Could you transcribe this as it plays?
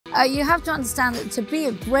You have to understand that to be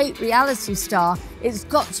a great reality star, it's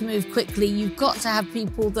got to move quickly. You've got to have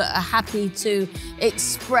people that are happy to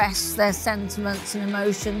express their sentiments and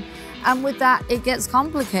emotion. And with that, it gets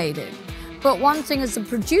complicated. But one thing as a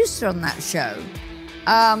producer on that show,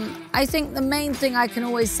 I think the main thing I can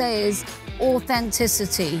always say is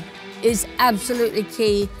authenticity is absolutely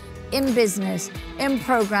key in business, in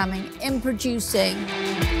programming, in producing.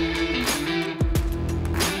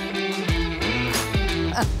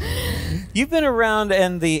 You've been around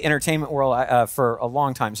in the entertainment world for a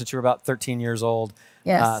long time, since you were about 13 years old.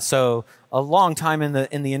 Yes. So a long time in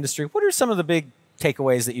the industry. What are some of the big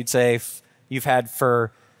takeaways that you'd say you've had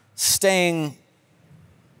for staying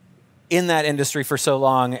in that industry for so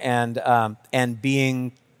long and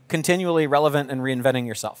being continually relevant and reinventing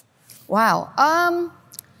yourself? Wow.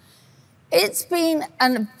 It's been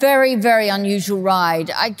a very, very unusual ride.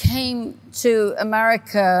 I came to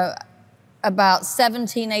America about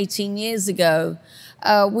 17, 18 years ago.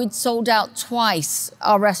 We'd sold out twice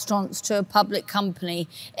our restaurants to a public company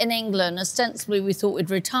in England. Ostensibly, we thought we'd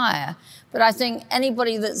retire. But I think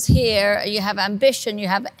anybody that's here, you have ambition, you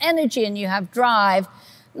have energy, and you have drive,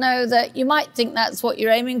 know that you might think that's what you're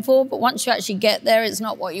aiming for, but once you actually get there, it's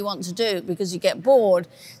not what you want to do because you get bored.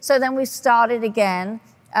 So then we started again.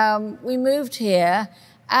 We moved here.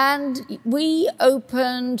 And we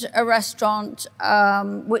opened a restaurant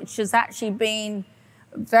which has actually been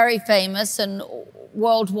very famous and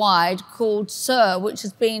worldwide called SUR, which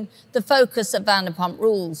has been the focus of Vanderpump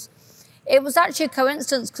Rules. It was actually a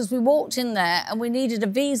coincidence because we walked in there and we needed a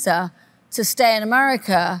visa to stay in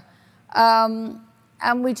America.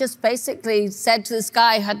 And we just basically said to this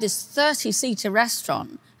guy who had this 30-seater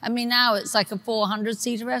restaurant. I mean, now it's like a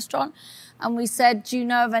 400-seater restaurant. And we said, do you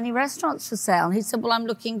know of any restaurants for sale? And he said, well, I'm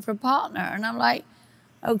looking for a partner. And I'm like,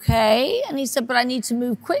 okay. And he said, but I need to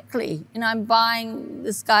move quickly. You know, I'm buying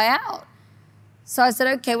this guy out. So I said,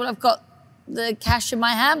 okay, well, I've got the cash in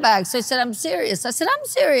my handbag. So he said, I'm serious. I said, I'm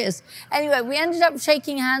serious. Anyway, we ended up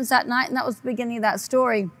shaking hands that night, and that was the beginning of that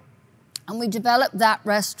story. And we developed that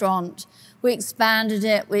restaurant. We expanded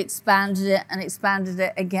it, and expanded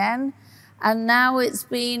it again. And now it's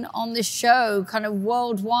been on this show kind of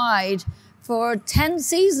worldwide for 10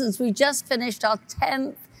 seasons. We just finished our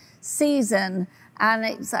 10th season. And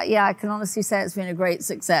it's, yeah, I can honestly say it's been a great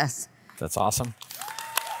success. That's awesome.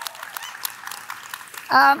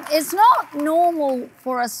 It's not normal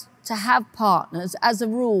for us to have partners. As a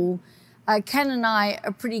rule, Ken and I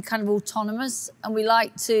are pretty kind of autonomous, and we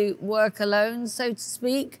like to work alone, so to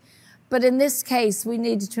speak. But in this case, we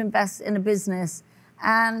needed to invest in a business.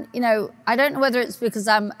 And, you know, I don't know whether it's because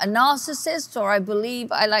I'm a narcissist or I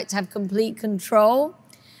believe I like to have complete control,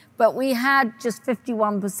 but we had just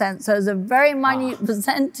 51%. So it's a very minute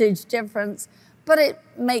percentage difference, but it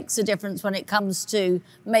makes a difference when it comes to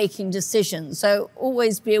making decisions. So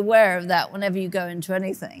always be aware of that whenever you go into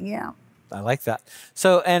anything, yeah. I like that.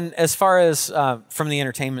 So, and as far as from the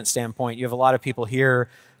entertainment standpoint, you have a lot of people here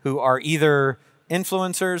who are either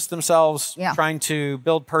influencers themselves, trying to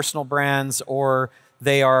build personal brands, or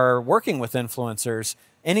they are working with influencers.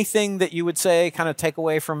 Anything that you would say, kind of take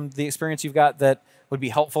away from the experience you've got that would be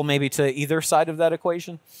helpful maybe to either side of that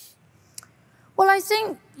equation? Well, I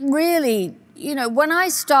think really, you know, when I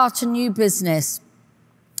start a new business,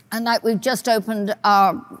 and like we've just opened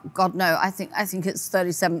our, God no, I think it's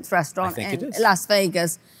 37th restaurant in Las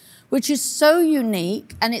Vegas, which is so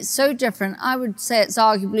unique and it's so different. I would say it's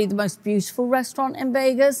arguably the most beautiful restaurant in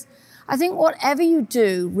Vegas. I think whatever you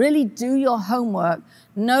do, really do your homework,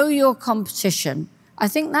 know your competition. I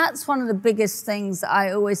think that's one of the biggest things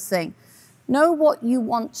I always think. Know what you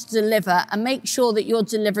want to deliver and make sure that you're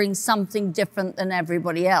delivering something different than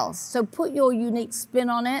everybody else. So put your unique spin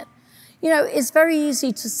on it. You know, it's very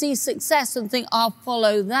easy to see success and think, I'll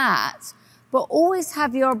follow that. But always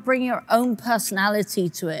bring your own personality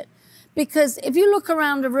to it. Because if you look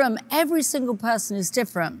around a room, every single person is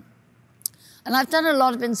different. And I've done a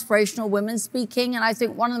lot of inspirational women speaking, and I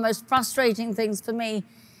think one of the most frustrating things for me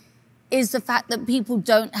is the fact that people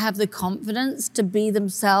don't have the confidence to be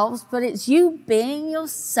themselves, but it's you being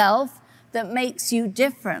yourself that makes you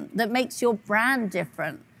different, that makes your brand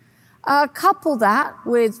different. Couple that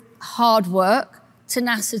with hard work,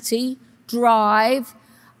 tenacity, drive.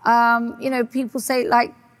 You know, people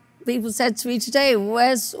said to me today,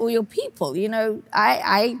 where's all your people? You know,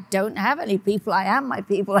 I don't have any people. I am my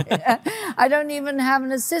people. I don't even have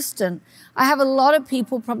an assistant. I have a lot of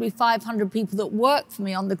people, probably 500 people that work for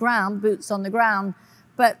me on the ground, boots on the ground.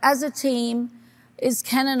 But as a team, is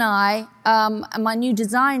Ken and I, and my new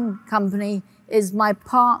design company is my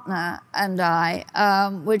partner and I,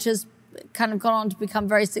 which has kind of gone on to become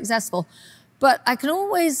very successful. But I can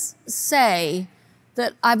always say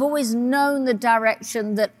that I've always known the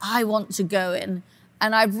direction that I want to go in,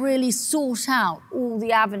 and I've really sought out all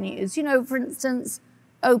the avenues. You know, for instance,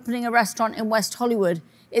 opening a restaurant in West Hollywood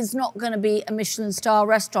is not going to be a Michelin star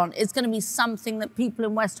restaurant. It's going to be something that people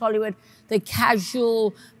in West Hollywood, the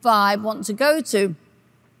casual vibe, want to go to.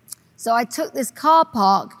 So I took this car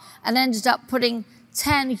park and ended up putting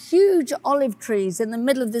 10 huge olive trees in the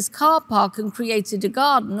middle of this car park and created a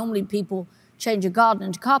garden. Normally people change a garden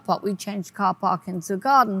into a car park. We changed a car park into a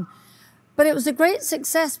garden. But it was a great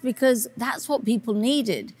success because that's what people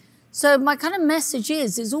needed. So my kind of message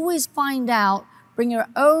is always find out, bring your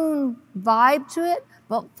own vibe to it,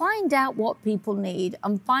 but find out what people need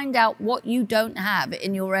and find out what you don't have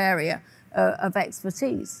in your area of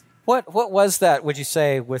expertise. What was that, would you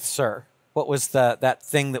say, with SUR? What was that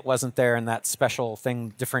thing that wasn't there and that special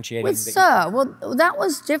thing differentiating? With SUR, well, that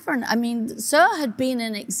was different. I mean, SUR had been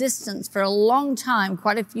in existence for a long time,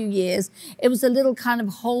 quite a few years. It was a little kind of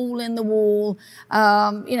hole in the wall,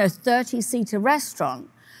 30-seater restaurant.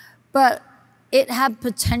 But it had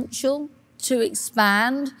potential to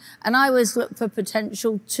expand, and I always look for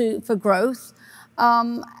potential for growth.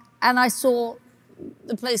 And I saw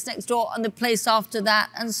the place next door and the place after that,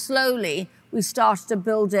 and slowly we started to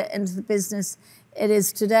build it into the business it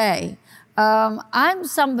is today. I'm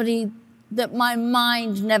somebody that my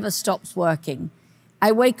mind never stops working.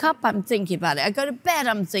 I wake up, I'm thinking about it. I go to bed,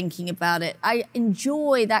 I'm thinking about it. I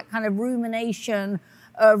enjoy that kind of rumination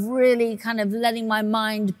of really kind of letting my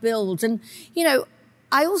mind build. And, you know,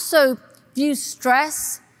 I also view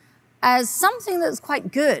stress as something that's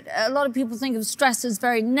quite good. A lot of people think of stress as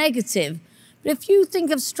very negative. But if you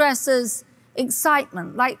think of stress as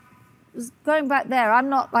excitement, like going back there, I'm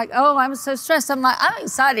not like, oh, I'm so stressed. I'm like, I'm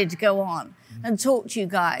excited to go on and talk to you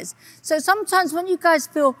guys. So sometimes when you guys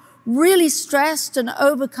feel really stressed and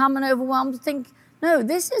overcome and overwhelmed, think, no,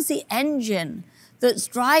 this is the engine that's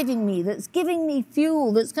driving me, that's giving me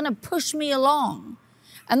fuel, that's going to push me along.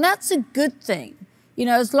 And that's a good thing. You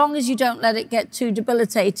know, as long as you don't let it get too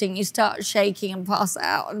debilitating, you start shaking and pass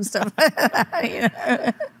out and stuff. You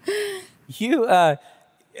know? You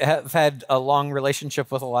have had a long relationship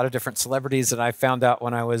with a lot of different celebrities, and I found out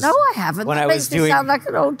when I was... No, I haven't. That makes me sound like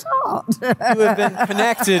an old tart. You have been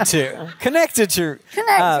connected to. Connected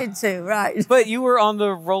to, right. But you were on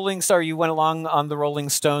the Rolling Stone. You went along on the Rolling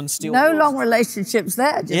Stone Steel No Wheels. long relationships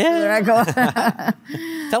there. Just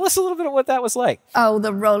Tell us a little bit of what that was like. Oh,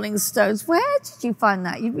 the Rolling Stones. Where did you find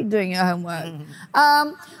that? You've been doing your homework.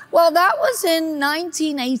 Well, that was in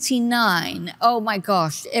 1989. Oh, my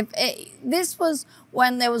gosh. This was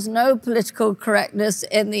when there was no political correctness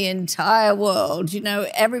in the entire world. You know,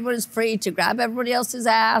 everybody's free to grab everybody else's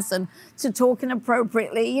ass and to talk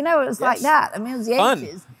inappropriately. You know, it was like that. I mean, it was the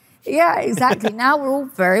 80s. Yeah, exactly. Now we're all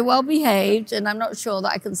very well behaved, and I'm not sure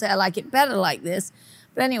that I can say I like it better like this.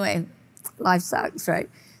 But anyway, life sucks, right?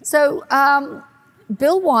 So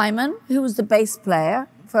Bill Wyman, who was the bass player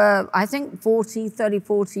for, I think, 40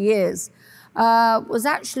 years, was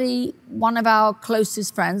actually one of our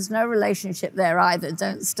closest friends. No relationship there either.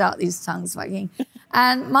 Don't start these tongues fucking.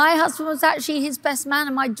 And my husband was actually his best man,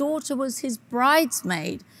 and my daughter was his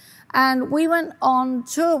bridesmaid. And we went on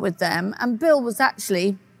tour with them, and Bill was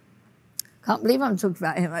actually... Can't believe I'm talking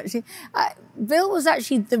about him, actually. Bill was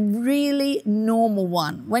actually the really normal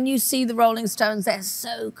one. When you see the Rolling Stones, they're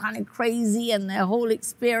so kind of crazy, and their whole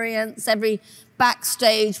experience, every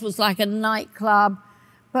backstage was like a nightclub.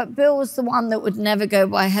 But Bill was the one that would never go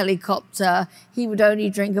by helicopter. He would only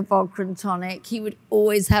drink a vodka and tonic. He would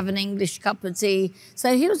always have an English cup of tea.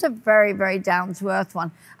 So he was a very, very down-to-earth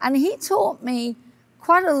one. And he taught me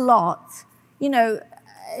quite a lot. You know,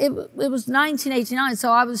 it was 1989,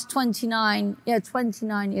 so I was 29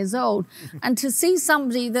 years old. And to see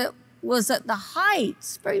somebody that was at the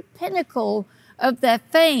height, very pinnacle of their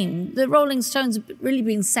fame, the Rolling Stones have really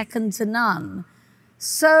been second to none.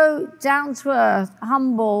 So down to earth,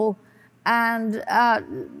 humble, and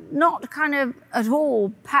not kind of at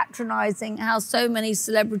all patronizing how so many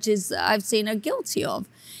celebrities that I've seen are guilty of.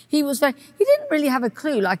 He didn't really have a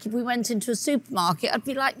clue. Like if we went into a supermarket, I'd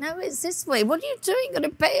be like, no, it's this way. What are you doing? You've got to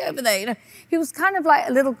pay over there. You know, he was kind of like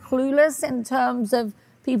a little clueless in terms of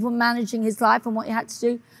people managing his life and what he had to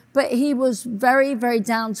do. But he was very, very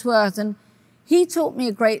down to earth. And he taught me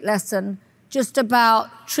a great lesson just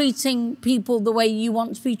about treating people the way you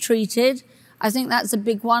want to be treated. I think that's a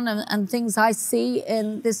big one, and things I see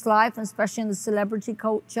in this life, and especially in the celebrity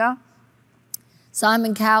culture.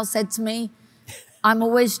 Simon Cowell said to me, I'm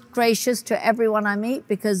always gracious to everyone I meet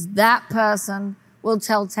because that person will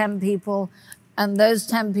tell 10 people and those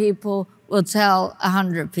 10 people will tell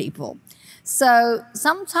 100 people. So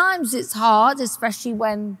sometimes it's hard, especially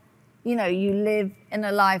when, you know, you live in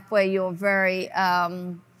a life where you're very,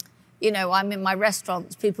 you know, I'm in my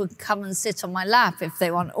restaurants, people come and sit on my lap if they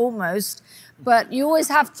want, almost. But you always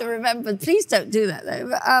have to remember, please don't do that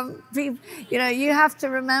though. You know, you have to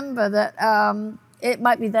remember that it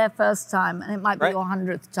might be their first time and it might be your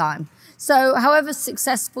 100th time. So however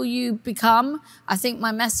successful you become, I think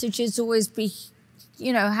my message is always be,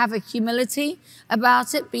 you know, have a humility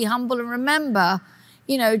about it, be humble, and remember,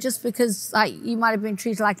 you know, just because like you might have been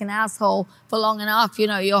treated like an asshole for long enough, you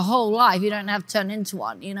know, your whole life, you don't have to turn into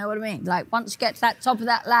one. You know what I mean? Like once you get to that top of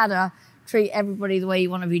that ladder, treat everybody the way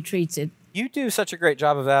you want to be treated. You do such a great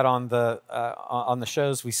job of that on the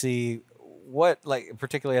shows we see. What, like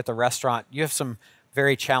particularly at the restaurant, you have some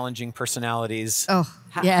very challenging personalities. Oh,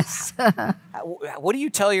 yes. What do you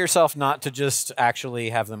tell yourself not to just actually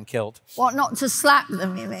have them killed? What, not to slap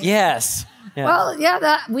them, you mean? Yes. Yeah. Well,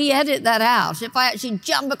 yeah, we edit that out. If I actually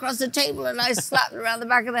jump across the table and I slap around the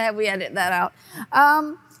back of the head, we edit that out.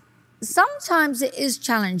 Sometimes it is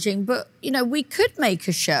challenging, but, you know, we could make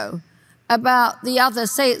a show about the other,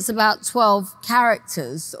 say it's about 12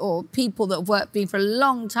 characters or people that have worked with me for a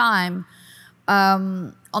long time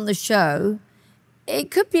on the show. It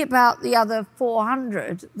could be about the other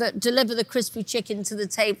 400 that deliver the crispy chicken to the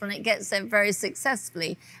table and it gets there very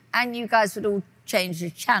successfully. And you guys would all change the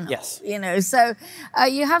channel. Yes. You know, so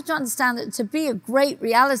you have to understand that to be a great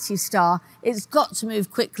reality star, it's got to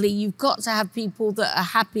move quickly. You've got to have people that are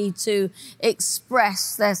happy to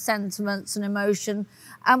express their sentiments and emotion.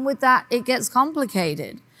 And with that, it gets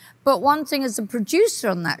complicated. But one thing as a producer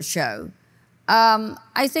on that show,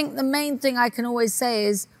 I think the main thing I can always say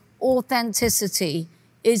is authenticity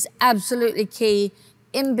is absolutely key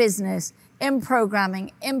in business, in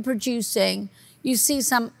programming, in producing. You see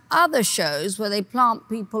some other shows where they plant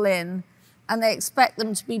people in and they expect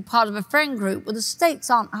them to be part of a friend group where the stakes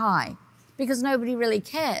aren't high because nobody really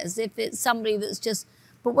cares if it's somebody that's just...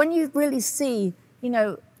 But when you really see, you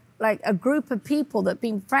know, like a group of people that have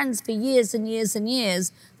been friends for years and years and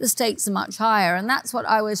years, the stakes are much higher. And that's what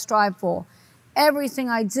I always strive for. Everything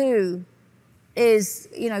I do is,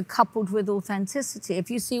 you know, coupled with authenticity. If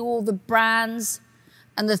you see all the brands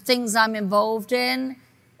and the things I'm involved in,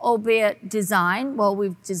 albeit design, well,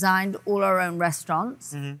 we've designed all our own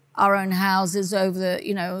restaurants, our own houses over the,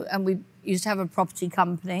 you know, and we used to have a property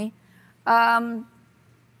company. The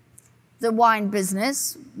wine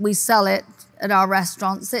business, we sell it at our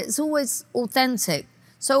restaurants. It's always authentic.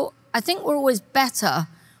 So I think we're always better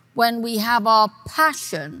when we have our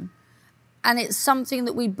passion and it's something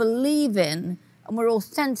that we believe in and we're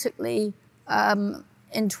authentically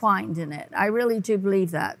entwined in it. I really do believe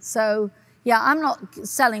that. So, yeah, I'm not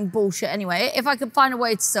selling bullshit anyway. If I could find a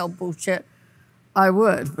way to sell bullshit, I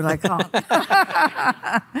would, but I can't.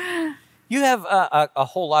 You have a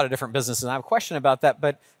whole lot of different businesses, and I have a question about that,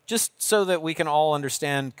 but just so that we can all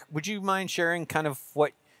understand, would you mind sharing kind of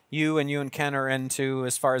what you and Ken are into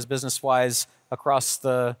as far as business-wise across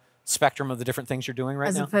the spectrum of the different things you're doing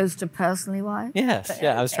right now? As opposed to personally wise? Yes,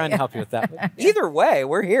 yeah, I was trying to help you with that. But either way,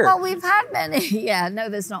 we're here. Well, we've had many. Yeah, no,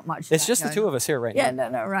 there's not much. It's just the two of us here right now. Yeah,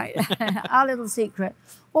 no, right. Our little secret.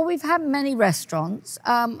 Well, we've had many restaurants.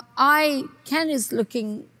 Ken is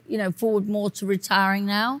looking, you know, forward more to retiring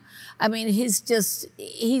now. I mean, he's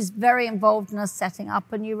very involved in us setting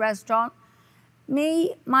up a new restaurant.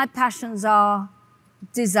 Me, my passions are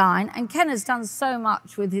design, and Ken has done so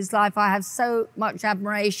much with his life. I have so much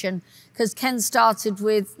admiration because Ken started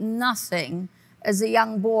with nothing as a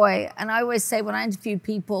young boy. And I always say when I interview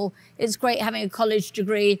people, it's great having a college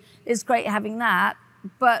degree, it's great having that,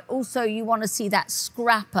 but also you want to see that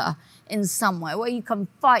scrapper in somewhere where you can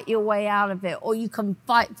fight your way out of it or you can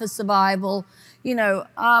fight for survival, you know.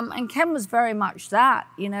 And Ken was very much that,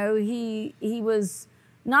 you know. He was,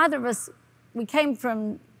 neither of us, we came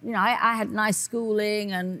from, you know, I had nice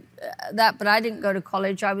schooling and that, but I didn't go to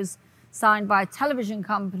college. I was signed by a television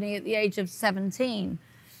company at the age of 17.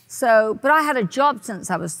 So, but I had a job since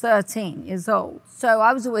I was 13 years old. So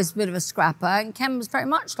I was always a bit of a scrapper, and Ken was very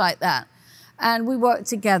much like that. And we worked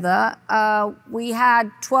together. We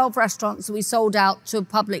had 12 restaurants that we sold out to a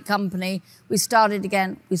public company. We started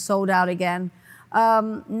again, we sold out again.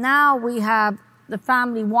 Now we have the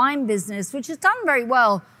family wine business, which has done very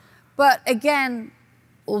well. But again,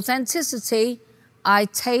 authenticity, I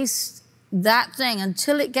taste that thing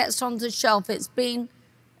until it gets onto the shelf. It's been,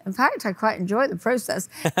 in fact, I quite enjoy the process.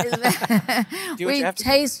 We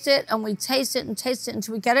taste it and we taste it and taste it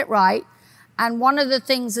until we get it right. And one of the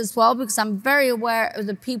things as well, because I'm very aware of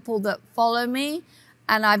the people that follow me,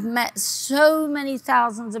 and I've met so many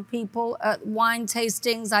thousands of people at wine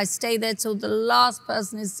tastings. I stay there till the last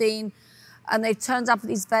person is seen. and they turned up at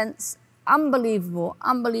these events. Unbelievable,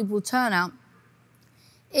 unbelievable turnout.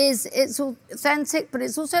 It's authentic, but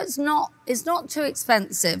it's not too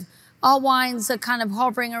expensive. Our wines are kind of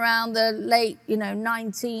hovering around the late,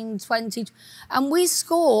 19, 20, and we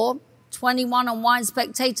score 21 on Wine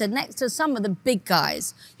Spectator next to some of the big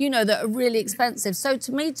guys, that are really expensive. So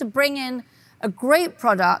to me, to bring in a great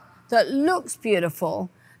product that looks beautiful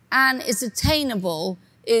and is attainable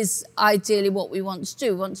is ideally what we want to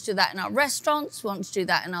do. We want to do that in our restaurants, we want to do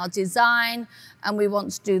that in our design, and we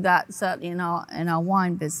want to do that certainly in our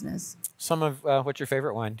wine business. What's your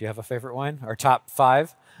favorite wine? Do you have a favorite wine? Our top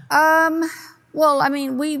 5? Well, I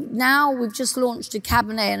mean, we've just launched a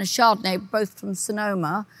Cabernet and a Chardonnay, both from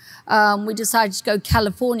Sonoma. We decided to go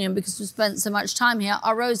Californian because we spent so much time here.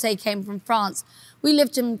 Our rosé came from France. We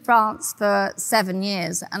lived in France for 7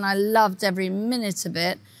 years, and I loved every minute of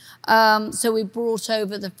it. So we brought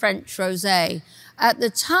over the French rosé. At the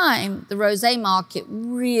time, the rosé market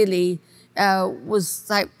really was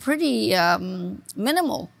like pretty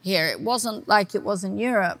minimal here. It wasn't like it was in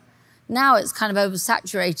Europe. Now it's kind of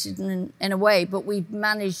oversaturated in a way, but we've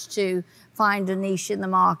managed to find a niche in the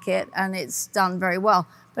market, and it's done very well.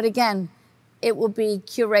 But again, it will be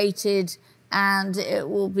curated and it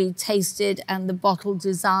will be tasted and the bottle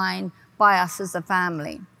designed by us as a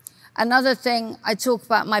family. Another thing I talk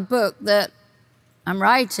about in my book that I'm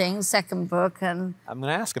writing, second book, and I'm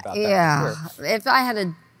going to ask about that. Yeah, sure. If I had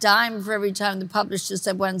a dime for every time the publisher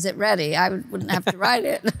said, "When's it ready?" I wouldn't have to write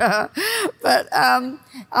it. But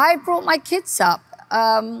I brought my kids up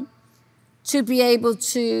to be able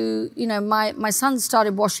to, my son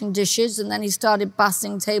started washing dishes, and then he started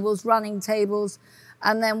bussing tables, running tables,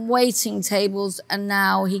 and then waiting tables, and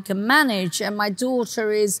now he can manage. And my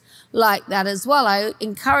daughter is like that as well. I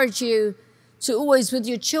encourage you to always, with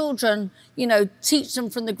your children, teach them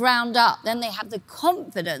from the ground up. Then they have the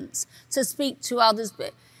confidence to speak to others.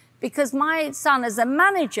 Because my son, as a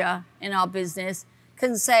manager in our business,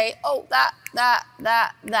 can say, "Oh,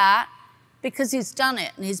 that," because he's done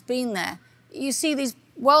it and he's been there. You see these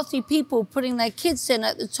wealthy people putting their kids in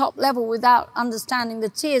at the top level without understanding the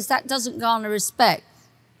tiers. That doesn't garner respect.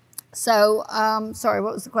 So, sorry,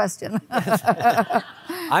 what was the question?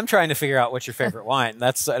 I'm trying to figure out what's your favorite wine.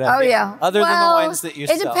 That's yeah. Other than the wines that you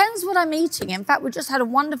sell. It depends what I'm eating. In fact, we just had a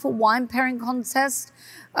wonderful wine pairing contest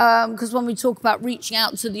because when we talk about reaching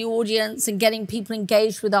out to the audience and getting people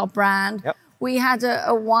engaged with our brand, yep. We had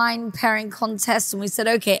a wine pairing contest, and we said,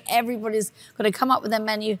 okay, everybody's got to come up with their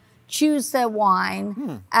menu, choose their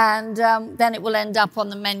wine, and then it will end up on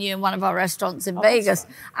the menu in one of our restaurants in Vegas.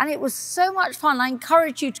 And it was so much fun. I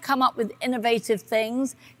encourage you to come up with innovative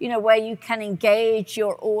things, where you can engage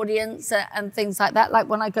your audience and things like that. Like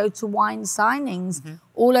when I go to wine signings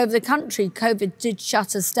all over the country, COVID did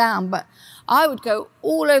shut us down, but I would go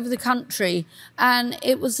all over the country, and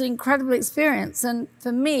it was an incredible experience. And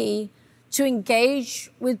for me, to engage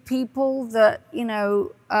with people that,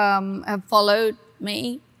 have followed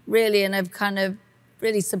me, really, and have kind of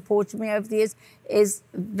really supported me over the years is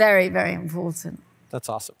very, very important. That's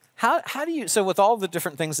awesome. How do you, so with all the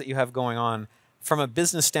different things that you have going on, from a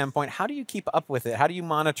business standpoint, how do you keep up with it? How do you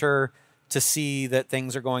monitor to see that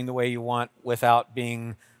things are going the way you want without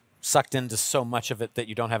being sucked into so much of it that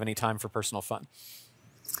you don't have any time for personal fun?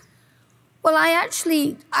 Well, I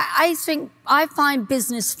think I find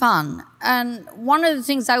business fun. And one of the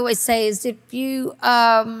things I always say is if you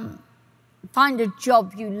find a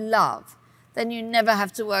job you love, then you never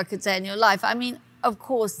have to work a day in your life. I mean, of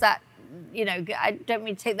course, that, I don't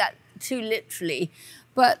mean to take that too literally,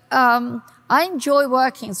 but I enjoy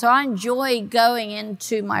working. So I enjoy going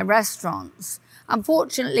into my restaurants.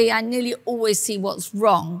 Unfortunately, I nearly always see what's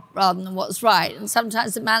wrong rather than what's right. And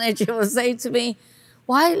sometimes the manager will say to me,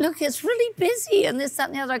 "Why, look, it's really busy," and this, that,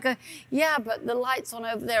 and the other. I go, "Yeah, but the light's on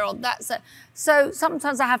over there," or that's it. So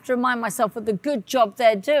sometimes I have to remind myself of the good job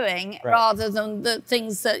they're doing rather than the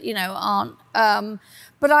things that, aren't.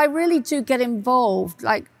 But I really do get involved.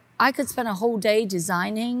 Like, I could spend a whole day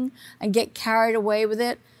designing and get carried away with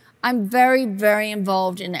it. I'm very, very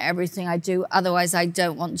involved in everything I do. Otherwise, I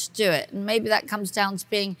don't want to do it. And maybe that comes down to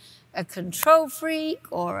being a control freak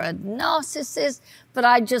or a narcissist, but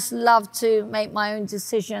I just love to make my own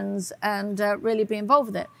decisions and really be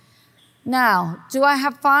involved with it. Now, do I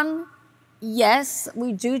have fun? Yes,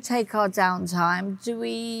 we do take our downtime. Do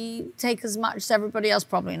we take as much as everybody else?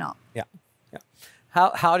 Probably not. Yeah, yeah.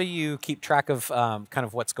 How do you keep track of kind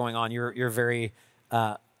of what's going on? You're very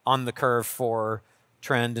on the curve for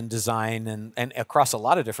trend and design and across a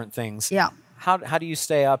lot of different things. Yeah. How do you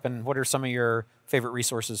stay up, and what are some of your favorite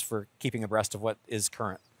resources for keeping abreast of what is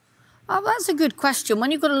current? Oh, that's a good question.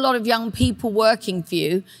 When you've got a lot of young people working for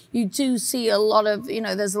you, you do see a lot of,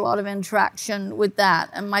 there's a lot of interaction with that.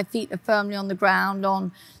 And my feet are firmly on the ground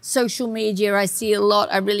on social media. I see a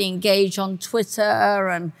lot. I really engage on Twitter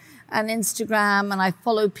and Instagram, and I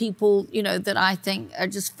follow people, that I think are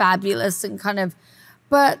just fabulous and kind of,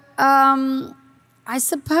 but I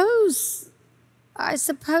suppose I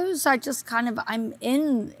just kind of, I'm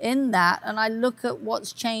in that, and I look at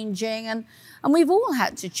what's changing, and we've all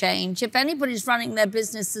had to change. If anybody's running their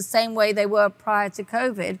business the same way they were prior to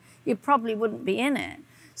COVID, you probably wouldn't be in it.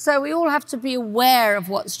 So we all have to be aware of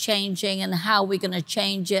what's changing and how we're going to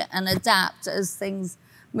change it and adapt as things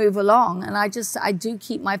move along. And I do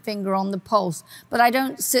keep my finger on the pulse, but I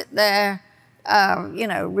don't sit there,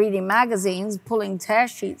 reading magazines, pulling tear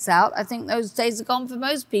sheets out. I think those days are gone for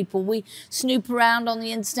most people. We snoop around on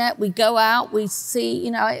the internet, we go out, we see,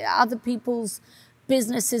 other people's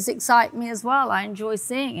businesses excite me as well. I enjoy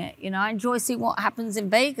seeing it. I enjoy seeing what happens in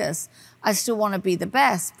Vegas. I still want to be the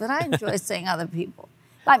best, but I enjoy seeing other people.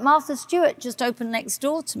 Like Martha Stewart just opened next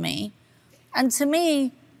door to me. And to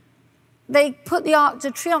me, they put the Arc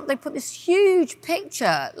de Triomphe, they put this huge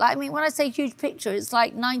picture. When I say huge picture, it's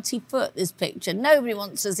like 90 foot, this picture. Nobody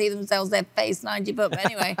wants to see themselves, their face 90 foot. But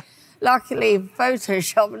anyway, luckily,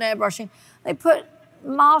 Photoshop and airbrushing, they put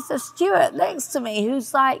Martha Stewart next to me,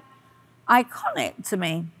 who's like iconic to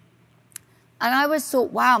me. And I always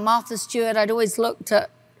thought, wow, Martha Stewart, I'd always looked at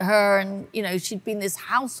her and, she'd been this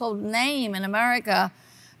household name in America.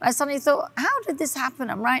 And I suddenly thought, how did this happen?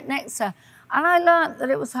 I'm right next to her. And I learned that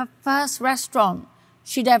it was her first restaurant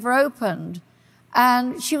she'd ever opened.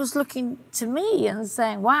 And she was looking to me and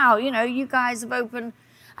saying, wow, you guys have opened.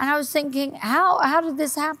 And I was thinking, how did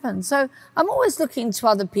this happen? So I'm always looking to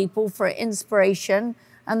other people for inspiration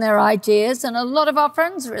and their ideas. And a lot of our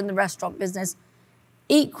friends are in the restaurant business.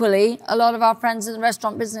 Equally, a lot of our friends in the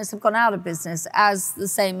restaurant business have gone out of business, as the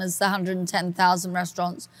same as the 110,000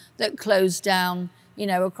 restaurants that closed down,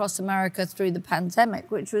 across America through the pandemic,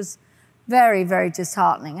 which was very, very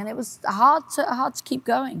disheartening, and it was hard to keep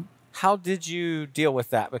going. How did you deal with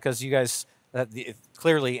that? Because you guys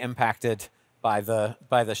clearly impacted by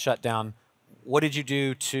the shutdown. What did you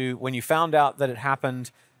do when you found out that it happened?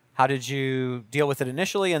 How did you deal with it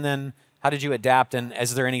initially, and then how did you adapt? And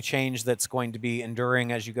is there any change that's going to be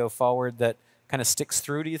enduring as you go forward that kind of sticks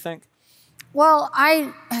through, do you think? Well,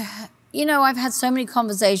 I've had so many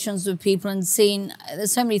conversations with people and seen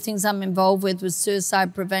there's so many things I'm involved with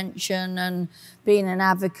suicide prevention and being an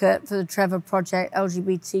advocate for the Trevor Project,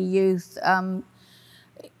 LGBT youth.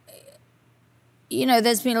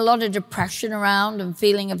 There's been a lot of depression around and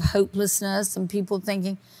feeling of hopelessness and people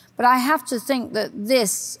thinking, but I have to think that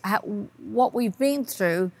what we've been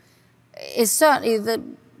through is certainly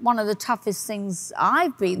one of the toughest things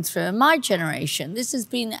I've been through in my generation. This has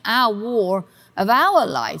been our war of our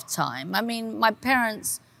lifetime. I mean, my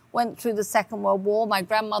parents went through the Second World War. My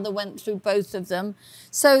grandmother went through both of them.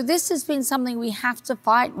 So this has been something we have to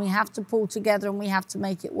fight, and we have to pull together, and we have to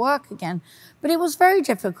make it work again. But it was very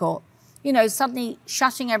difficult. Suddenly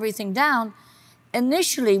shutting everything down.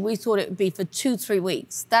 Initially, we thought it would be for 2-3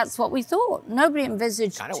 weeks. That's what we thought. Nobody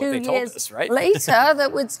envisaged kind of 2 years later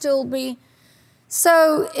that would still be.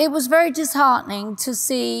 So it was very disheartening to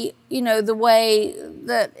see, the way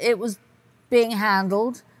that it was being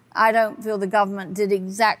handled. I don't feel the government did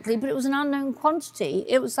exactly, but it was an unknown quantity.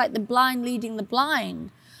 It was like the blind leading the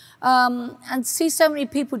blind. And to see so many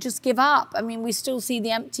people just give up. I mean, we still see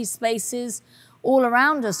the empty spaces all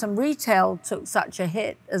around us, and retail took such a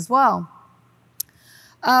hit as well.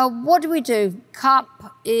 What do?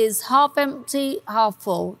 Cup is half empty, half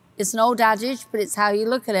full. It's an old adage, but it's how you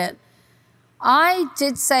look at it. I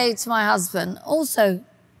did say to my husband, also,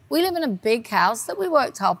 we live in a big house that we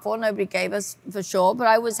worked hard for. Nobody gave us, for sure, but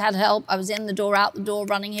I always had help. I was in the door, out the door,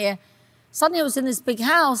 running here. Suddenly I was in this big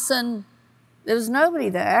house and there was nobody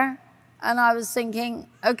there. And I was thinking,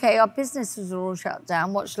 okay, our businesses are all shut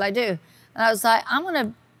down. What shall I do? And I was like, I'm going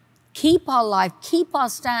to keep our life, keep our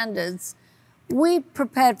standards. We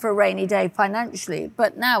prepared for a rainy day financially,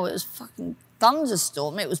 but now it was fucking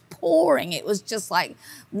thunderstorm. It was pouring. It was just like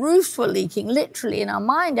roofs were leaking. Literally in our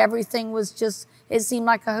mind, everything was just, it seemed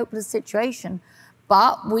like a hopeless situation.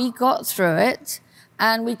 But we got through it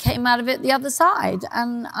and we came out of it the other side.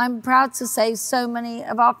 And I'm proud to say so many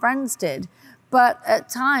of our friends did. But at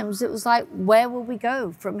times it was like, where will we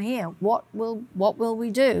go from here? What will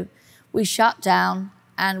we do? We shut down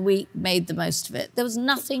and we made the most of it. There was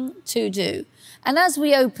nothing to do. And as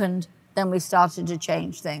we opened, then we started to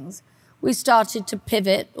change things. We started to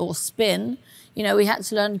pivot or spin. We had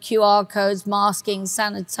to learn QR codes, masking,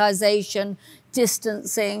 sanitization,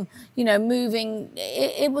 distancing, you know, moving.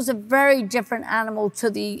 It was a very different animal to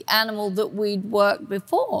the animal that we'd worked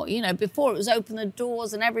before. You know, before it was open the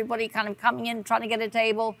doors and everybody kind of coming in, trying to get a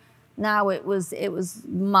table. Now it was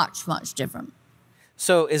much, much different.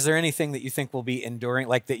 So is there anything that you think will be enduring,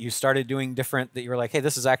 like that you started doing different, that you were like, hey,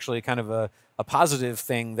 this is actually kind of a positive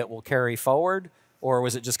thing that will carry forward? Or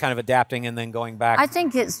was it just kind of adapting and then going back? I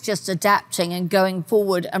think it's just adapting and going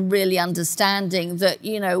forward and really understanding that,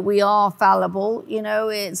 you know, we are fallible. You know,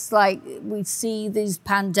 it's like we see these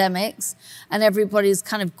pandemics and everybody's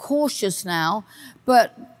kind of cautious now,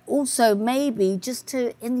 but also maybe just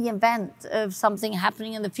to, in the event of something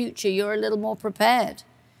happening in the future, you're a little more prepared.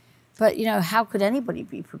 But, you know, how could anybody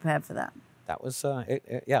be prepared for that? That was,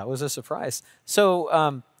 yeah, it was a surprise.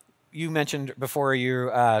 So, you mentioned before you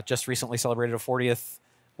just recently celebrated a 40th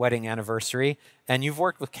wedding anniversary, and you've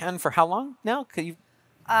worked with Ken for how long now?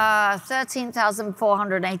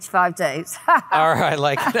 13,485 days. All right,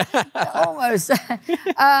 like almost.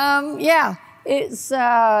 Yeah, it's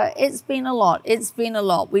been a lot. It's been a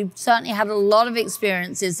lot. We've certainly had a lot of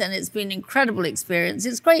experiences, and it's been an incredible experience.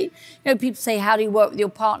 It's great. You know, people say, how do you work with your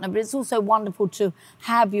partner? But it's also wonderful to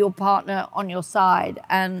have your partner on your side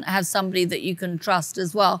and have somebody that you can trust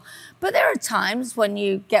as well. But there are times when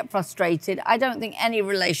you get frustrated. I don't think any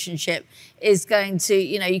relationship is going to,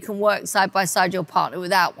 you know, you can work side by side your partner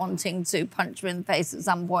without wanting to punch them in the face at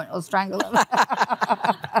some point or strangle them.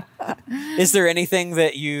 Is there anything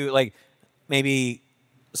that you, like, maybe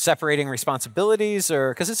separating responsibilities,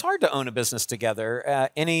 or because it's hard to own a business together?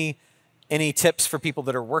 Any tips for people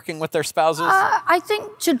that are working with their spouses? I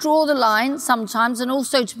think to draw the line sometimes, and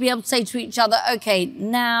also to be able to say to each other, okay,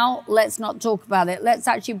 now let's not talk about it. Let's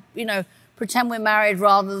actually, you know, pretend we're married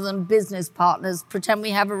rather than business partners. Pretend we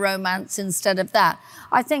have a romance instead of that.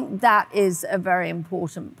 I think that is a very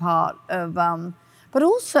important part of, but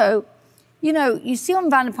also, you know, you see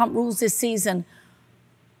on Vanderpump Rules this season,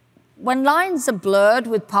 when lines are blurred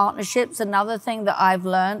with partnerships, another thing that I've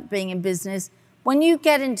learned being in business, when you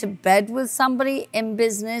get into bed with somebody in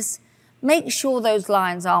business, make sure those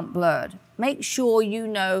lines aren't blurred. Make sure you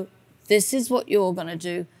know, this is what you're going to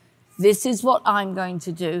do, this is what I'm going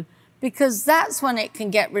to do, because that's when it can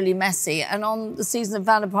get really messy. And on the season of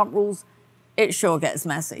Vanderpump Rules, it sure gets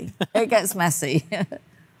messy. It gets messy.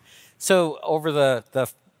 So over the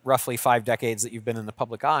roughly 5 decades that you've been in the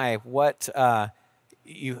public eye, what...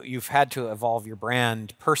 You've had to evolve your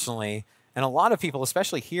brand personally, and a lot of people,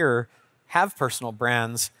 especially here, have personal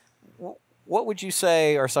brands. What would you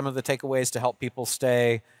say are some of the takeaways to help people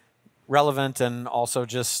stay relevant and also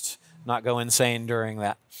just not go insane during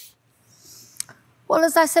that? Well,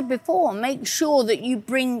 as I said before, make sure that you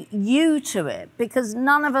bring you to it, because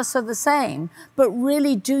none of us are the same. But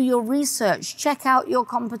really do your research, check out your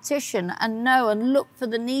competition and know and look for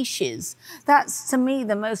the niches. That's, to me,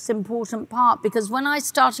 the most important part, because when I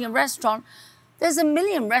started a restaurant, there's a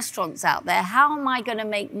million restaurants out there. How am I going to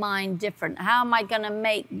make mine different? How am I going to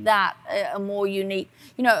make that a more unique?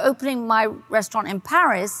 You know, opening my restaurant in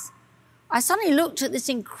Paris, I suddenly looked at this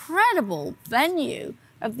incredible venue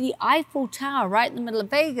of the Eiffel Tower right in the middle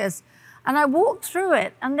of Vegas. And I walked through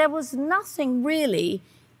it, and there was nothing really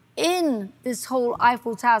in this whole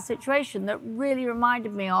Eiffel Tower situation that really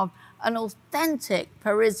reminded me of an authentic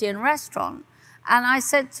Parisian restaurant. And I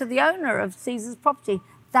said to the owner of Caesar's property,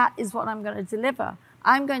 that is what I'm going to deliver.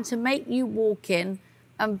 I'm going to make you walk in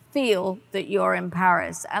and feel that you're in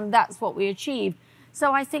Paris. And that's what we achieved.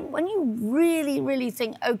 So I think when you really, really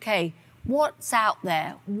think, okay, what's out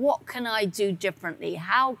there? What can I do differently?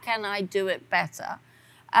 How can I do it better?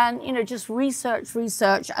 And, you know, just research,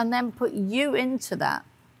 and then put you into that.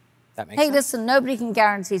 That makes sense. Hey, listen, nobody can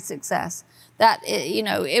guarantee success. That, you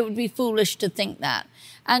know, it would be foolish to think that.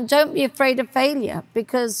 And don't be afraid of failure,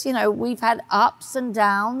 because, you know, we've had ups and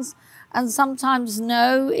downs, and sometimes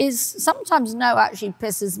no actually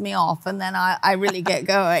pisses me off, and then I really get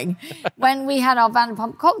going. When we had our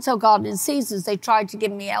Vanderpump Cocktail Garden in Caesars, they tried to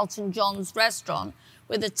give me Elton John's restaurant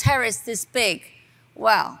with a terrace this big.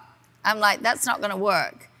 Well, I'm like, that's not going to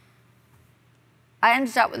work. I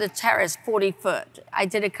ended up with a terrace 40 foot. I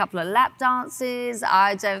did a couple of lap dances.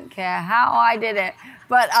 I don't care how I did it,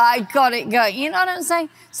 but I got it going. You know what I'm saying?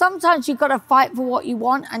 Sometimes you've got to fight for what you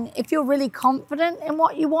want, and if you're really confident in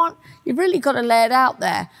what you want, you've really got to lay it out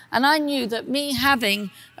there. And I knew that me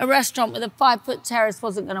having a restaurant with a 5 foot terrace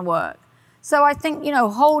wasn't going to work. So I think, you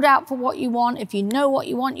know, hold out for what you want. If you know what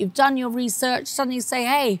you want, you've done your research, suddenly say,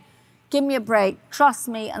 hey, give me a break, trust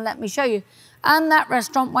me, and let me show you. And that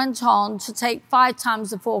restaurant went on to take 5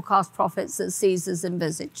 times the forecast profits that Caesars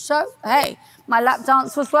envisaged. So, hey, my lap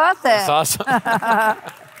dance was worth it. That's awesome.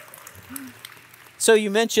 So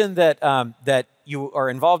you mentioned that that you are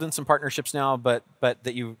involved in some partnerships now, but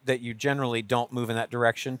that you generally don't move in that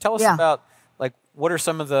direction. Tell us about, like, what are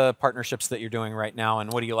some of the partnerships that you're doing right now,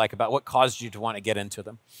 and what do you like about what caused you to want to get into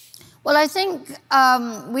them? Well, I think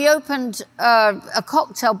we opened a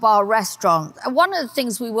cocktail bar restaurant. One of the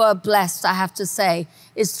things we were blessed, I have to say,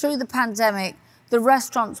 is through the pandemic, the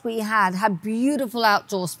restaurants we had beautiful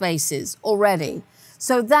outdoor spaces already.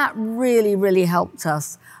 So that really, really helped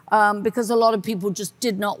us because a lot of people just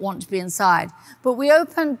did not want to be inside. But we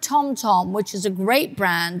opened Tom Tom, which is a great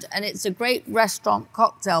brand, and it's a great restaurant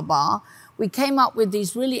cocktail bar. We came up with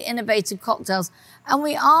these really innovative cocktails, and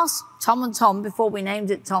we asked Tom and Tom, before we named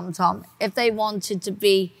it Tom Tom, if they wanted to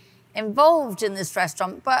be involved in this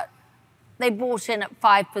restaurant, but they bought in at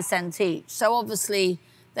 5% each. So obviously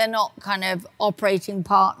they're not kind of operating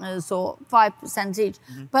partners, or 5% each.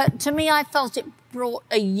 But to me, I felt it brought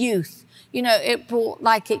a youth. You know, it brought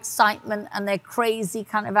like excitement and their crazy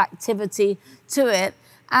kind of activity to it.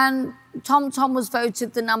 And Tom Tom was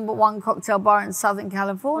voted the #1 cocktail bar in Southern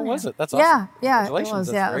California. Oh, was it? That's awesome. Yeah, it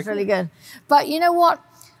was. Yeah, it was really good. But you know what?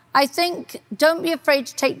 I think don't be afraid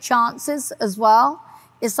to take chances as well.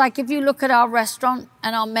 It's like if you look at our restaurant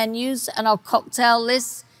and our menus and our cocktail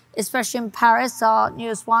lists, especially in Paris, our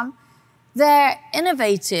newest one, they're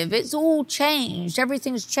innovative. It's all changed.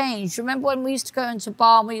 Everything's changed. Remember when we used to go into a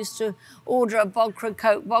bar and we used to order a vodka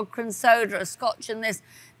Coke, vodka and soda, a scotch and this.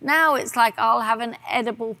 Now it's like I'll have an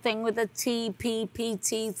edible thing with a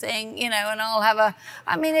TPPT thing, you know, and I'll have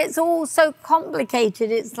I mean, it's all so complicated.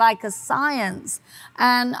 It's like a science.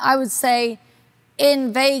 And I would say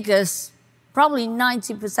in Vegas, probably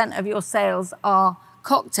 90% of your sales are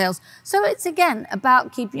cocktails. So it's, again,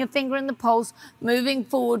 about keeping your finger in the pulse, moving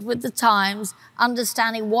forward with the times,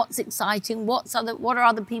 understanding what's exciting, what are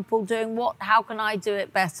other people doing, how can I do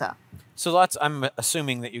it better? So I'm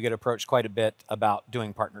assuming that you get approached quite a bit about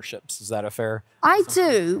doing partnerships. Is that a fair? I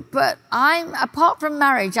do, but apart from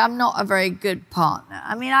marriage, I'm not a very good partner.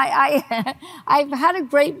 I mean, I've had a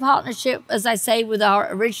great partnership, as I say, with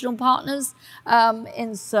our original partners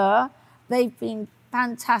in SUR. They've been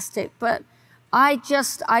fantastic, but I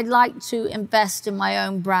like to invest in my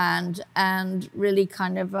own brand and really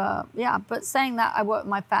kind of, but saying that, I work with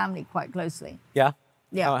my family quite closely. Yeah?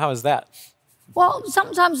 Yeah. How is that? Well,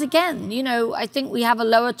 sometimes, again, you know, I think we have a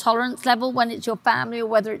lower tolerance level when it's your family or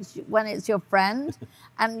when it's your friend.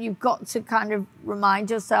 And you've got to kind of remind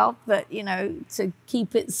yourself that, you know, to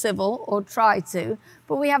keep it civil or try to.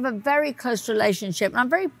 But we have a very close relationship. And I'm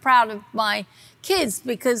very proud of my kids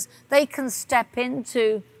because they can step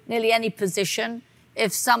into nearly any position.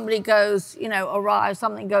 If somebody goes, you know, awry,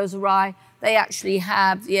 something goes awry, they actually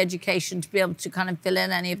have the education to be able to kind of fill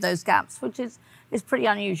in any of those gaps, which is pretty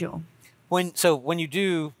unusual. So when you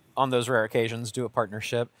do, on those rare occasions, do a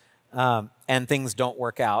partnership and things don't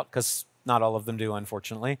work out, because not all of them do,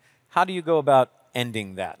 unfortunately, how do you go about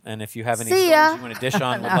ending that? And if you have any stories you want to dish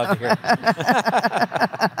on, we'd love to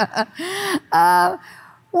hear.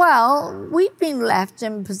 Well, we've been left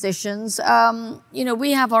in positions, you know,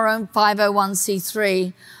 we have our own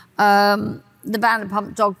 501c3, the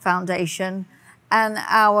Vanderpump Dog Foundation, and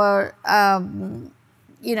our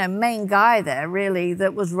you know, main guy there, really,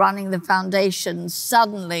 that was running the foundation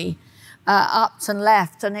suddenly upped and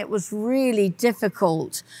left. And it was really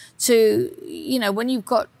difficult to, you know, when you've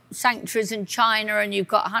got sanctuaries in China and you've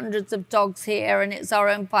got hundreds of dogs here and it's our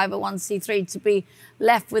own 501c3, to be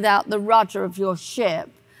left without the rudder of your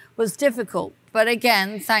ship was difficult. But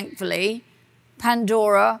again, thankfully,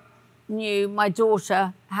 Pandora knew, my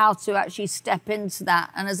daughter, how to actually step into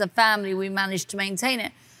that. And as a family, we managed to maintain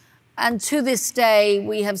it. And to this day,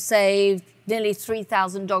 we have saved nearly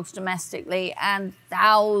 3,000 dogs domestically and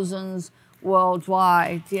thousands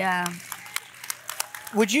worldwide, yeah.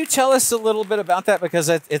 Would you tell us a little bit about that? Because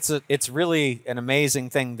it's really an amazing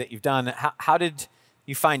thing that you've done. How did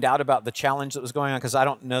you find out about the challenge that was going on? Because I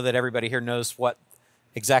don't know that everybody here knows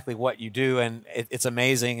exactly what you do, and it's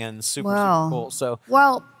amazing and super cool. So,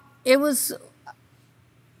 well, it was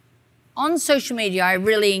on social media. I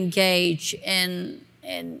really engage in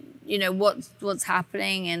you know, what's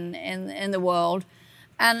happening in the world.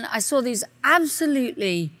 And I saw these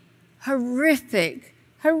absolutely horrific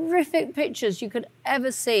pictures you could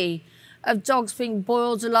ever see of dogs being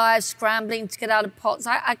boiled alive, scrambling to get out of pots.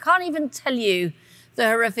 I can't even tell you the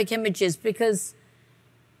horrific images because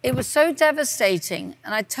it was so devastating.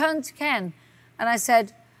 And I turned to Ken and I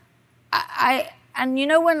said, and you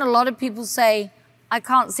know when a lot of people say, I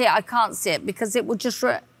can't see it because it would just,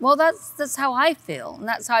 well, that's how I feel and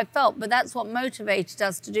that's how I felt, but that's what motivated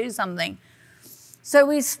us to do something. So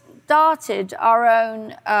we started our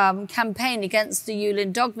own campaign against the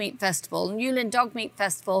Yulin Dog Meat Festival. And Yulin Dog Meat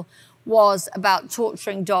Festival was about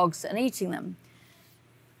torturing dogs and eating them.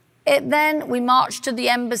 Then we marched to the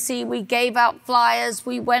embassy, we gave out flyers,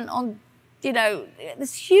 we went on, you know,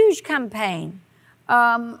 this huge campaign.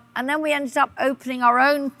 And then we ended up opening our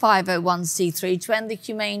own 501c3 to end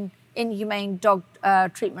the inhumane dog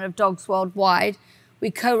treatment of dogs worldwide. We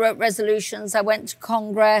co-wrote resolutions. I went to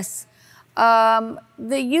Congress. The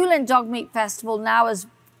Yulin Dog Meat Festival now is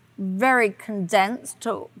very condensed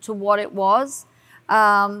to what it was.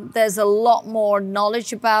 There's a lot more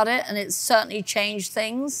knowledge about it, and it's certainly changed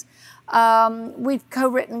things. We've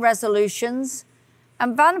co-written resolutions.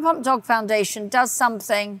 And Vanderpump Dog Foundation does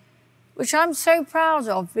something which I'm so proud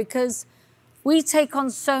of, because we take on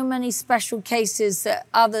so many special cases that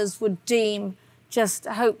others would deem just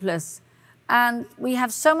hopeless. And we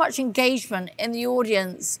have so much engagement in the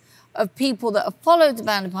audience of people that have followed the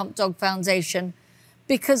Vanderpump Dog Foundation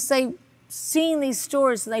because they've seen these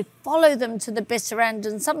stories and they follow them to the bitter end.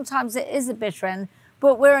 And sometimes it is a bitter end,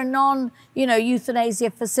 but we're a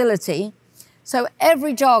euthanasia facility. So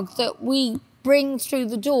every dog that we bring through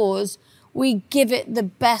the doors, we give it the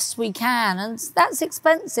best we can. And that's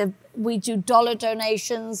expensive. We do dollar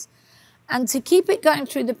donations. And to keep it going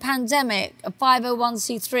through the pandemic, a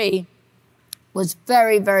 501c3 was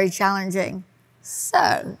very, very challenging.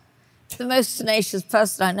 So the most tenacious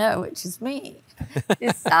person I know, which is me,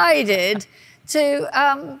 decided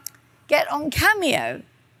to get on Cameo.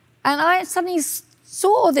 And I suddenly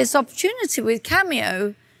saw this opportunity with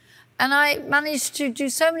Cameo, and I managed to do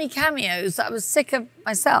so many cameos that I was sick of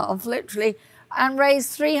myself, literally, and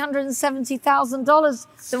raised $370,000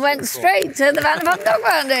 that went straight to the Vanderpump Dog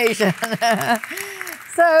Foundation.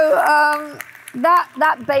 So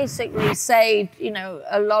that basically saved,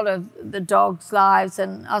 a lot of the dogs' lives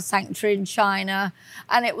and our sanctuary in China.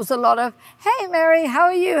 And it was a lot of, hey, Mary, how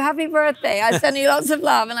are you? Happy birthday. I send you lots of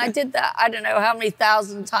love. And I did that, I don't know how many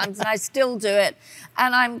thousand times, and I still do it.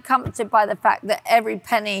 And I'm comforted by the fact that every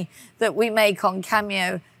penny that we make on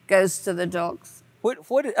Cameo goes to the dogs.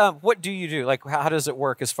 What do you do? Like, how does it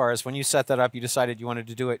work as far as when you set that up, you decided you wanted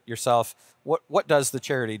to do it yourself? What does the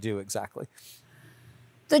charity do exactly?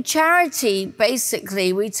 The charity,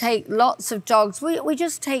 basically, we take lots of dogs. We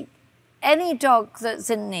just take any dog that's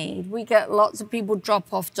in need. We get lots of people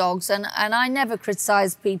drop off dogs, and I never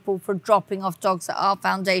criticize people for dropping off dogs at our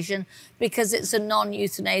foundation because it's a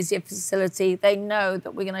non-euthanasia facility. They know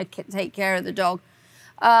that we're going to take care of the dog.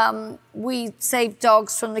 We save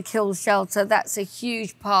dogs from the kill shelter. That's a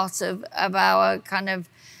huge part of our kind of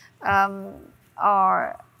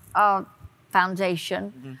our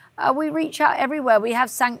foundation. Mm-hmm. We reach out everywhere. We have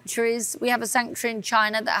sanctuaries. We have a sanctuary in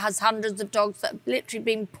China that has hundreds of dogs that have literally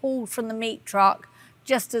been pulled from the meat truck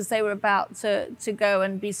just as they were about to go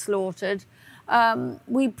and be slaughtered.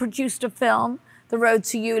 We produced a film, The Road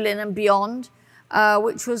to Yulin and Beyond,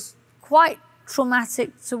 which was quite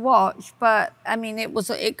traumatic to watch, but I mean,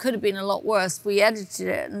 it could have been a lot worse. We edited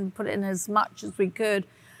it and put in as much as we could.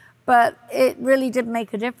 But it really did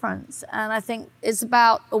make a difference. And I think it's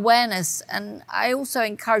about awareness. And I also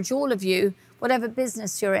encourage all of you, whatever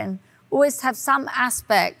business you're in, always have some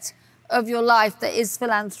aspect of your life that is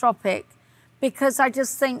philanthropic. Because I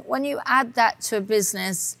just think when you add that to a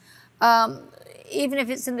business, even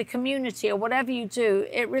if it's in the community or whatever you do,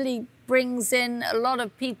 it really brings in a lot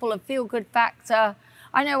of people, a feel-good factor.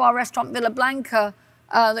 I know our restaurant Villa Blanca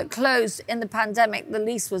that closed in the pandemic, the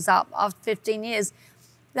lease was up after 15 years.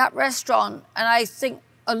 That restaurant, and I think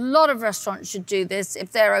a lot of restaurants should do this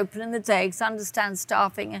if they're open in the day, because I understand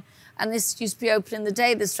staffing, and this used to be open in the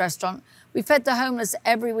day, this restaurant. We fed the homeless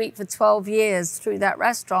every week for 12 years through that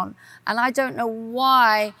restaurant, and I don't know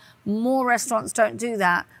why more restaurants don't do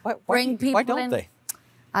that. Why don't they?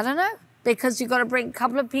 I don't know. Because you've got to bring a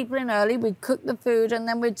couple of people in early, we cook the food, and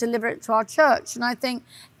then we deliver it to our church. And I think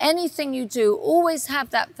anything you do, always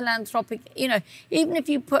have that philanthropic, even if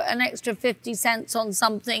you put an extra 50 cents on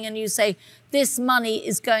something and you say, this money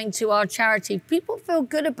is going to our charity, people feel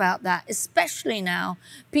good about that, especially now.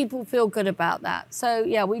 People feel good about that. So,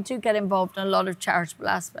 yeah, we do get involved in a lot of charitable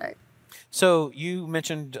aspects. So you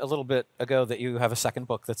mentioned a little bit ago that you have a second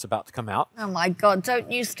book that's about to come out. Oh, my God, don't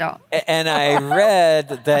you stop. And I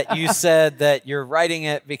read that you said that you're writing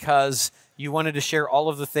it because you wanted to share all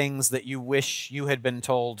of the things that you wish you had been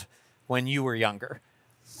told when you were younger.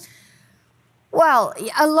 Well,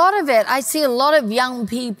 a lot of it, I see a lot of young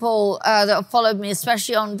people that have followed me,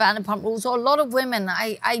 especially on Vanderpump Rules, or a lot of women.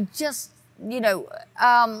 I just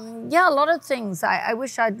yeah, a lot of things I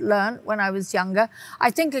wish I'd learned when I was younger. I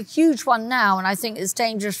think a huge one now, and I think it's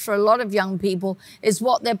dangerous for a lot of young people, is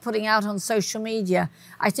what they're putting out on social media.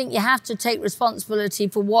 I think you have to take responsibility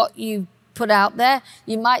for what you put out there.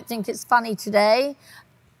 You might think it's funny today,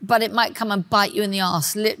 but it might come and bite you in the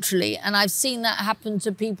arse, literally. And I've seen that happen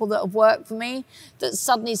to people that have worked for me, that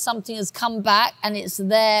suddenly something has come back and it's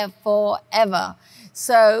there forever.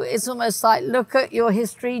 So it's almost like, look at your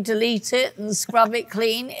history, delete it and scrub it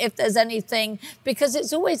clean if there's anything, because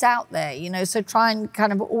it's always out there, so try and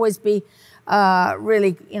kind of always be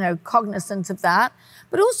really, cognizant of that.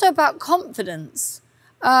 But also about confidence.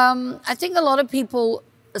 I think a lot of people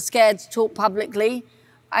are scared to talk publicly.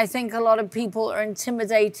 I think a lot of people are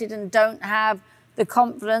intimidated and don't have the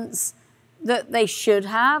confidence that they should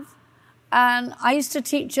have. And I used to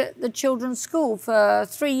teach at the children's school for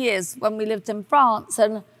 3 years when we lived in France.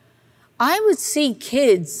 And I would see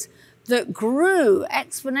kids that grew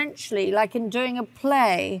exponentially, like in doing a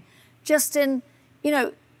play, just in,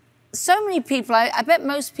 so many people. I bet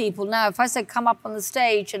most people now, if I said, come up on the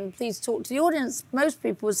stage and please talk to the audience, most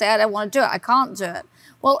people would say, I don't want to do it, I can't do it.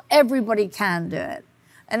 Well, everybody can do it.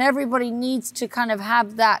 And everybody needs to kind of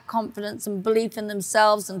have that confidence and belief in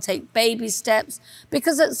themselves and take baby steps,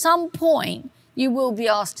 because at some point you will be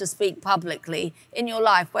asked to speak publicly in your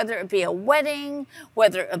life, whether it be a wedding,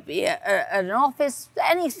 whether it be an office,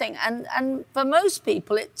 anything. And for most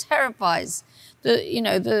people, it terrifies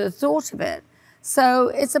the thought of it. So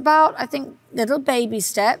it's about, I think, little baby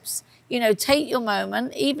steps. Take your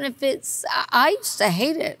moment, even if it's, I used to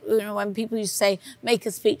hate it, when people used to say, make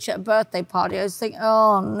a speech at a birthday party. I was thinking,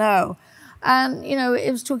 oh no. And,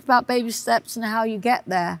 it was talking about baby steps and how you get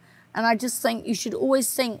there. And I just think you should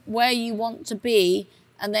always think where you want to be,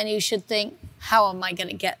 and then you should think, how am I going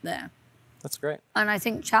to get there? That's great. And I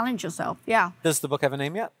think challenge yourself, yeah. Does the book have a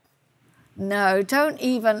name yet? No, don't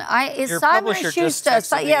even. It's Your Simon publisher & Schuster.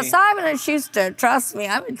 just texted me. Simon & Schuster. Trust me,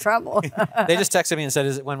 I'm in trouble. They just texted me and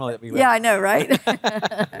said, when will it be ready? Yeah, I know, right?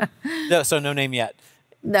 No, so no name yet.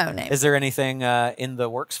 No name. Is there anything in the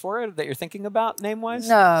works for it that you're thinking about name-wise?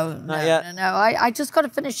 No, Not yet? No. I just got to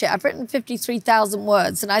finish it. I've written 53,000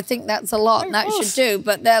 words, and I think that's a lot, and that should do.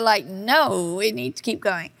 But they're like, no, we need to keep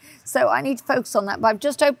going. So I need to focus on that. But I've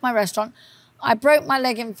just opened my restaurant. I broke my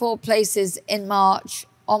leg in 4 places in March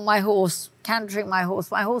on my horse, cantering my horse.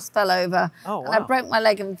 My horse fell over. Oh, wow. And I broke my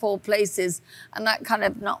leg in 4 places, and that kind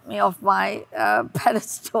of knocked me off my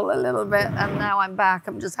pedestal a little bit. And now I'm back.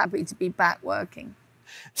 I'm just happy to be back working.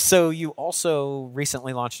 So you also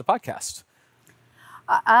recently launched a podcast.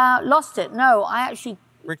 Lost it. No, I actually...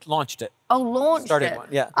 Launched it. Oh, launched Started it. one,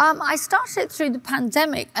 yeah. I started it through the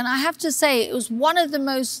pandemic, and I have to say it was one of the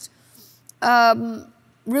most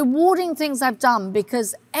rewarding things I've done,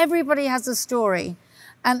 because everybody has a story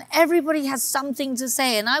and everybody has something to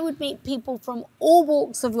say. And I would meet people from all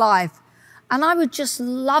walks of life, and I would just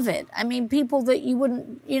love it. I mean, people that you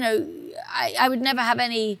wouldn't, I would never have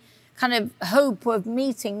any kind of hope of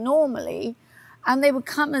meeting normally. And they would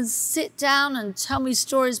come and sit down and tell me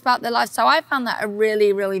stories about their life. So I found that a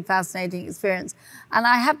really, really fascinating experience. And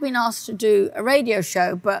I have been asked to do a radio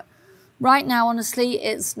show, but right now, honestly,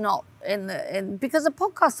 it's not because a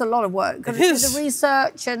podcast's a lot of work. Got to do the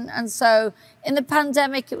research, and so in the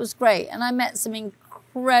pandemic, it was great, and I met some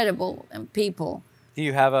incredible people. Do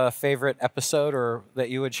you have a favorite episode or that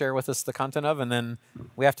you would share with us the content of? And then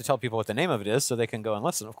we have to tell people what the name of it is so they can go and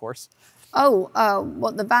listen, of course.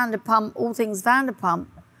 What the Vanderpump, all things Vanderpump.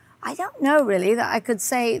 I don't know really that I could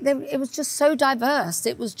say. It was just so diverse.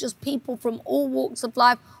 It was just people from all walks of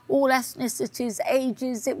life, all ethnicities,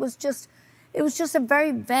 ages. It was just a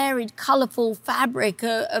very varied, colourful fabric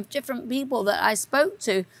of different people that I spoke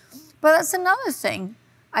to. But that's another thing.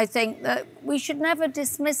 I think that we should never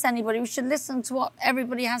dismiss anybody. We should listen to what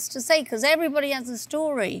everybody has to say, because everybody has a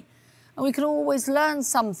story. And we can always learn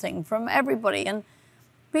something from everybody. And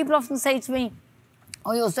people often say to me,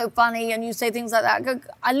 oh, you're so funny, and you say things like that.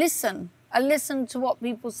 I listen to what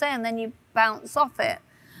people say, and then you bounce off it.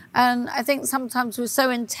 And I think sometimes we're so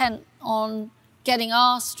intent on getting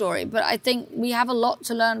our story, but I think we have a lot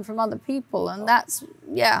to learn from other people, and that's,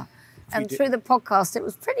 yeah. And through the podcast, it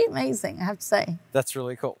was pretty amazing, I have to say. That's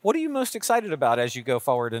really cool. What are you most excited about as you go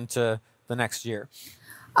forward into the next year?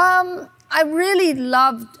 I really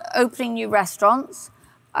loved opening new restaurants.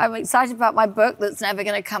 I'm excited about my book that's never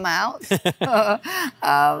going to come out.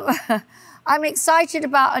 I'm excited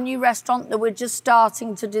about a new restaurant that we're just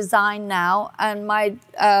starting to design now. And my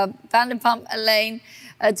Vanderpump Elaine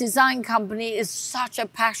design company is such a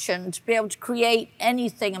passion to be able to create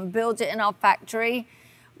anything and build it in our factory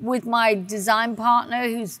with my design partner,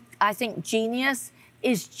 who's, I think, genius.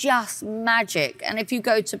 is just magic. And if you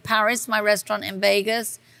go to Paris, my restaurant in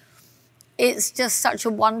Vegas, it's just such a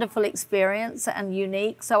wonderful experience and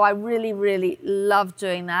unique. So I really, really love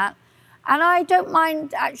doing that. And I don't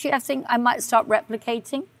mind, actually, I think I might start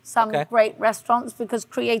replicating some great restaurants, because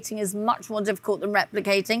creating is much more difficult than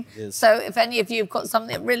replicating. So if any of you have got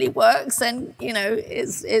something that really works, then, you know,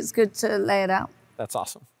 it's good to lay it out. That's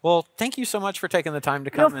awesome. Well, thank you so much for taking the time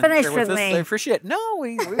to come and share with us. Me. I appreciate it. No,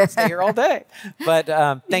 we would stay here all day. But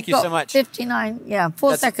thank you so much. 59, yeah,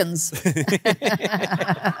 4 seconds.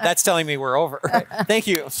 That's telling me we're over. Thank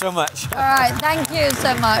you so much. All right, thank you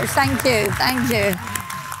so much. Thank you.